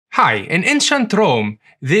Hi, in ancient Rome,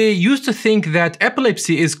 they used to think that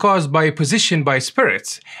epilepsy is caused by possession by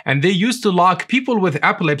spirits, and they used to lock people with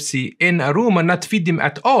epilepsy in a room and not feed them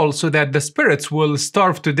at all so that the spirits will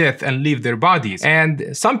starve to death and leave their bodies.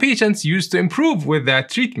 And some patients used to improve with that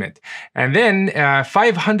treatment. And then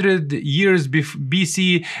 500 years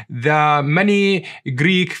BC, the many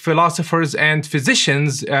Greek philosophers and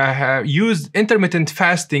physicians used intermittent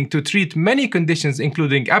fasting to treat many conditions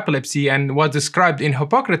including epilepsy, and was described in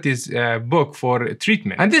Hippocrates' book for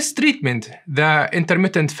treatment. And this treatment, the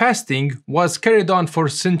intermittent fasting, was carried on for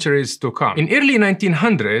centuries to come. In early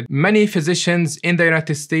 1900, many physicians in the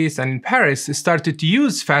United States and in Paris started to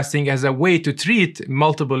use fasting as a way to treat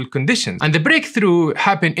multiple conditions. And the breakthrough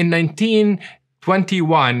happened in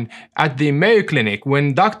 1921 at the Mayo Clinic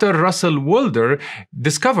when Dr. Russell Wilder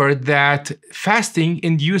discovered that fasting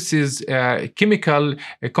induces chemical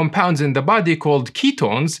compounds in the body called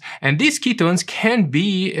ketones, and these ketones can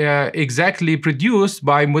be exactly produced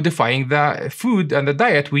by modifying the food and the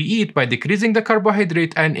diet we eat by decreasing the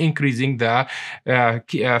carbohydrate and increasing the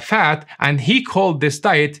fat, and he called this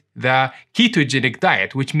diet the ketogenic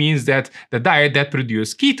diet, which means that the diet that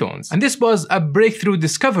produces ketones. And this was a breakthrough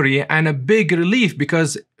discovery and a big relief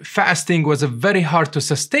because fasting was very hard to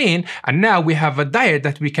sustain, and now we have a diet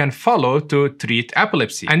that we can follow to treat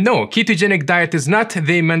epilepsy. And no, ketogenic diet is not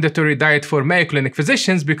the mandatory diet for Mayo Clinic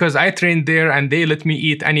physicians because I trained there and they let me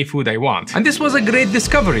eat any food I want. And this was a great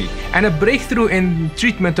discovery and a breakthrough in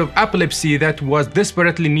treatment of epilepsy that was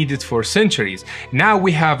desperately needed for centuries. Now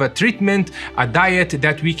we have a treatment, a diet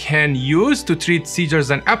that we can use to treat seizures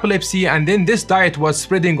and epilepsy, and then this diet was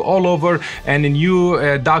spreading all over, and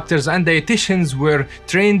new doctors and dietitians were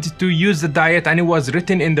trained to use the diet, and it was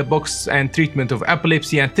written in the books and treatment of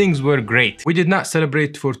epilepsy, and things were great. We did not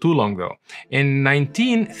celebrate for too long though. In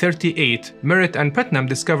 1938, Merritt and Putnam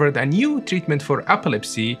discovered a new treatment for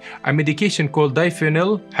epilepsy, a medication called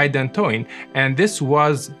diphenylhydantoin, and this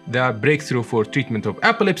was the breakthrough for treatment of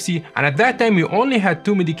epilepsy. And at that time we only had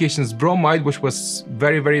two medications, bromide, which was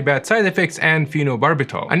very bad side effects, and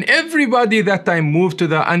phenobarbital. And everybody that time moved to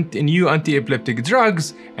the new anti-epileptic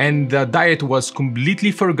drugs, and the diet was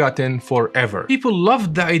completely forgotten forever. People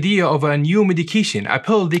loved the idea of a new medication, a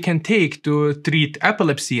pill they can take to treat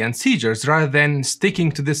epilepsy and seizures, rather than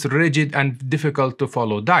sticking to this rigid and difficult to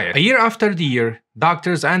follow diet. A year after the year,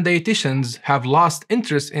 doctors and dietitians have lost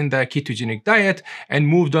interest in the ketogenic diet and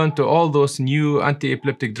moved on to all those new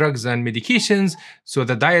anti-epileptic drugs and medications, so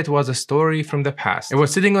the diet was a story from the past. It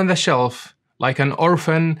was sitting on the shelf like an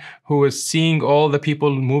orphan who was seeing all the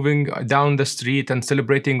people moving down the street and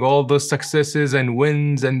celebrating all those successes and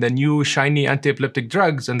wins and the new shiny anti-epileptic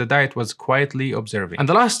drugs, and the diet was quietly observing. And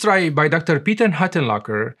the last try by Dr. Peter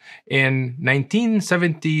Huttenlocker in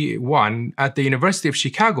 1971 at the University of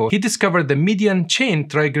Chicago, he discovered the median chain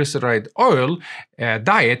triglyceride oil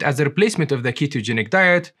diet as a replacement of the ketogenic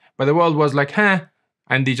diet, but the world was like,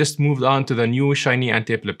 and they just moved on to the new shiny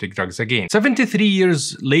anti-epileptic drugs again. 73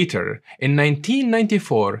 years later, in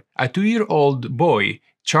 1994, a 2-year-old boy,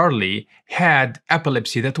 Charlie, had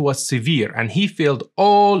epilepsy that was severe, and he failed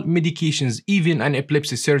all medications, even an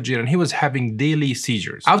epilepsy surgery, and he was having daily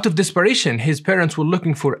seizures. Out of desperation, his parents were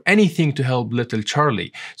looking for anything to help little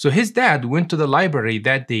Charlie. So his dad went to the library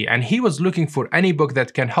that day, and he was looking for any book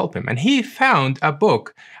that can help him. And he found a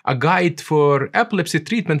book, a guide for epilepsy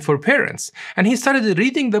treatment for parents. And he started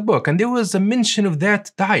reading the book, and there was a mention of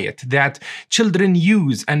that diet that children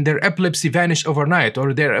use, and their epilepsy vanished overnight,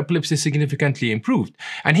 or their epilepsy significantly improved.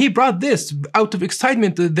 And he brought this out of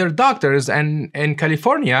excitement to their doctors and in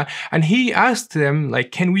California, and he asked them,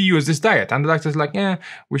 like, can we use this diet? And the doctor's like,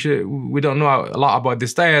 we don't know a lot about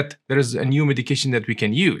this diet. There is a new medication that we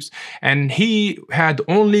can use. And he had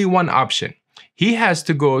only one option. He has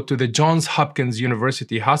to go to the Johns Hopkins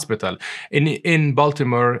University Hospital in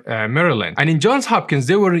Baltimore, Maryland. And in Johns Hopkins,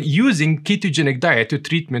 they were using ketogenic diet to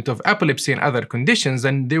treatment of epilepsy and other conditions,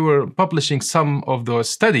 and they were publishing some of those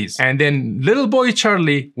studies. And then little boy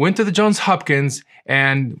Charlie went to the Johns Hopkins,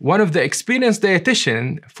 and one of the experienced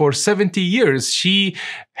dietitian for 70 years, she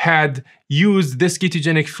had used this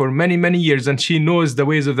ketogenic for many years, and she knows the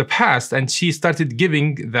ways of the past, and she started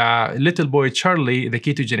giving the little boy Charlie the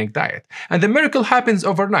ketogenic diet. And the miracle happens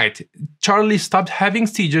overnight. Charlie stopped having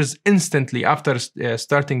seizures instantly after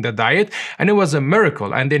starting the diet, and it was a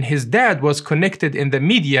miracle. And then his dad was connected in the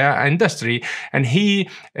media industry, and he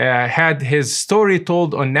had his story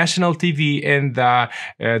told on national TV in the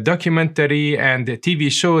documentary and the TV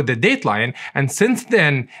show The Dateline. And since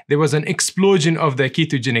then, there was an explosion of the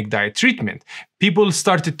ketogenic diet treatment. people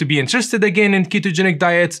started to be interested again in ketogenic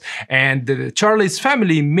diets, and Charlie's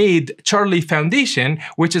family made Charlie Foundation,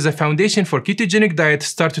 which is a foundation for ketogenic diet,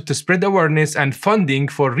 started to spread awareness and funding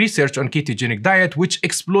for research on ketogenic diet, which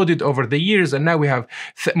exploded over the years, and now we have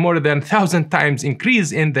more than 1,000 times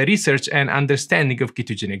increase in the research and understanding of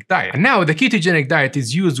ketogenic diet. And now the ketogenic diet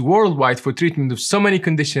is used worldwide for treatment of so many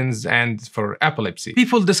conditions and for epilepsy.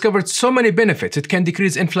 People discovered so many benefits. It can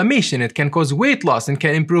decrease inflammation, it can cause weight loss, and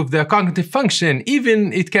can improve the cognitive function,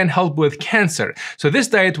 even it can help with cancer. So this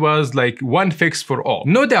diet was like one fix for all.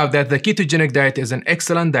 No doubt that the ketogenic diet is an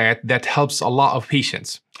excellent diet that helps a lot of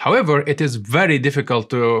patients. However, it is very difficult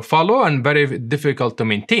to follow and very difficult to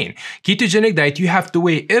maintain. Ketogenic diet, you have to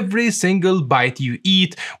weigh every single bite you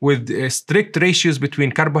eat with strict ratios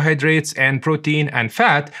between carbohydrates and protein and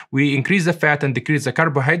fat. We increase the fat and decrease the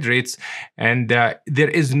carbohydrates, and there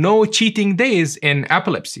is no cheating days in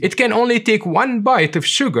epilepsy. It can only take one bite of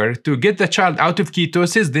sugar to get the child out of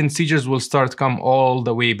ketosis, then seizures will start come all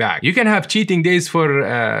the way back. You can have cheating days for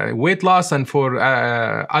weight loss and for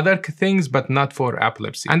other things, but not for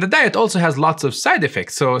epilepsy. And the diet also has lots of side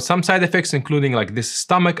effects. So some side effects including like this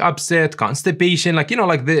stomach upset, constipation,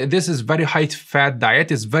 this is very high fat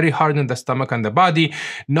diet. It's very hard on the stomach and the body.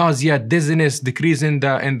 Nausea, dizziness, decrease in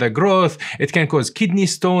the growth. It can cause kidney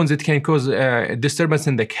stones. It can cause disturbance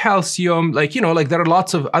in the calcium. There are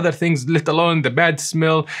lots of other things, let alone the bad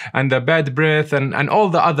smell and the bad breath and all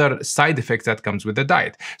the other side effects that comes with the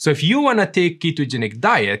diet. So if you want to take ketogenic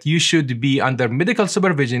diet, you should be under medical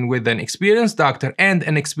supervision with an experienced doctor and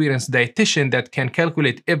an experienced dietitian that can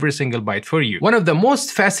calculate every single bite for you. One of the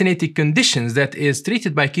most fascinating conditions that is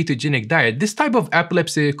treated by ketogenic diet, this type of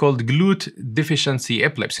epilepsy called GLUT deficiency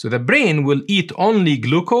epilepsy. So the brain will eat only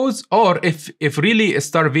glucose, or if really a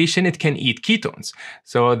starvation, it can eat ketones.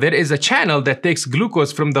 So there is a channel that takes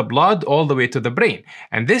glucose from the blood all the way to the brain.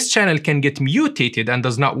 And this channel can get mutated and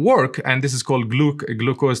does not work, and this is called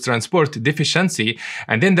glucose transport deficiency.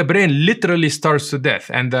 And then the brain literally starves to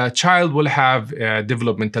death, and the child will have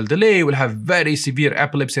developmental delay, will have very severe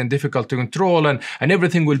epilepsy and difficult to control, and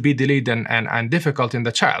everything will be delayed and difficult in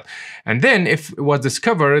the child. And then if it was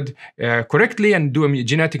discovered correctly and do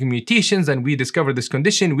genetic mutations and we discover this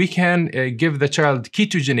condition, we can give the child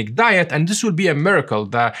ketogenic diet, and this will be a miracle.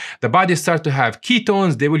 The body start to have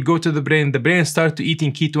ketones, they will go to the brain start to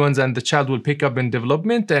eating ketones, and the child will pick up in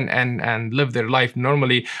development and live their life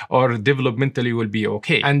normally, or developmentally will be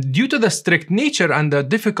okay. And due to the strict nature and the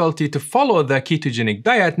difficulty to follow the ketogenic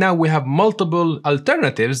diet, now we have multiple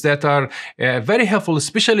alternatives that are very helpful,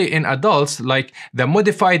 especially in adults, like the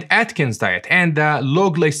modified Atkins diet and the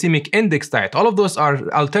low glycemic index diet. All of those are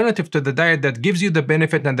alternative to the diet that gives you the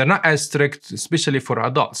benefit, and they're not as strict, especially for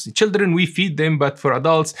adults. Children, we feed them, but for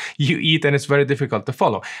adults, you eat, and it's very difficult to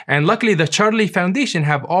follow. And luckily, the Charlie Foundation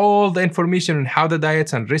have all the information on how the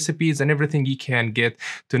diets and recipes and everything you can get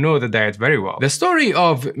to know the diet very well. The story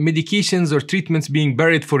of medications or treatments being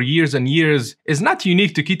buried for years and years is not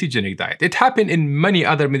unique to ketogenic diet. It happened in many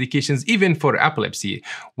other medications, even for epilepsy.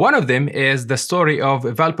 One of them is the story of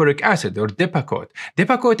valproate acid, or Depakote.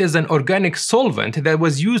 Depakote is an organic solvent that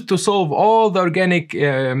was used to solve all the organic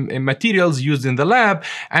materials used in the lab,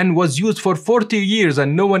 and was used for 40 years,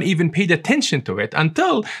 and no one even paid attention to it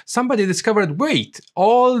until somebody discovered, wait,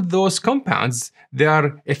 all those compounds, they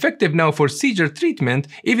are effective now for seizure treatment,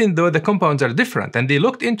 even though the compounds are different. And they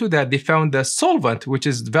looked into that, they found the solvent, which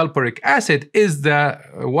is valproate acid, is the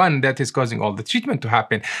one that is causing all the treatment to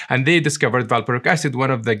happen. And they discovered valproate acid,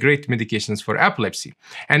 one of the great medications for epilepsy.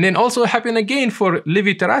 And then also happened again for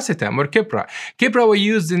Levetiracetam, or Keppra. Keppra was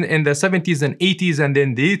used in the 70s and 80s, and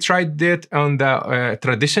then they tried it on the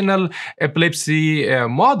traditional epilepsy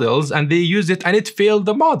models, and they used it and it failed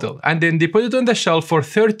the model. And then they put it on the shelf for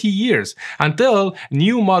 30 years until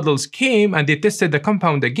new models came and they tested the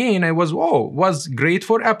compound again, and was great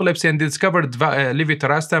for epilepsy, and they discovered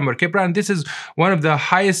Levetiracetam or Keppra, and this is one of the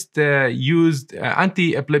highest used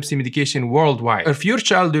anti-epilepsy medication worldwide. If your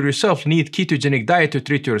child or yourself need ketogenic diet to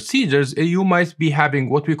treat your seizures, you might be having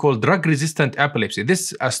what we call drug-resistant epilepsy.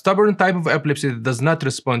 This is a stubborn type of epilepsy that does not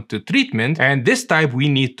respond to treatment, and this type we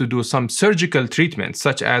need to do some surgical treatment,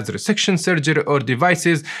 such as resection surgery or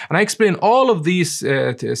devices. And I explain all of these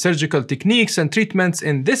surgical techniques and treatments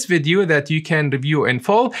in this video that you can review in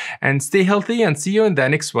full. And stay healthy, and see you in the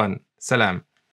next one. Salam.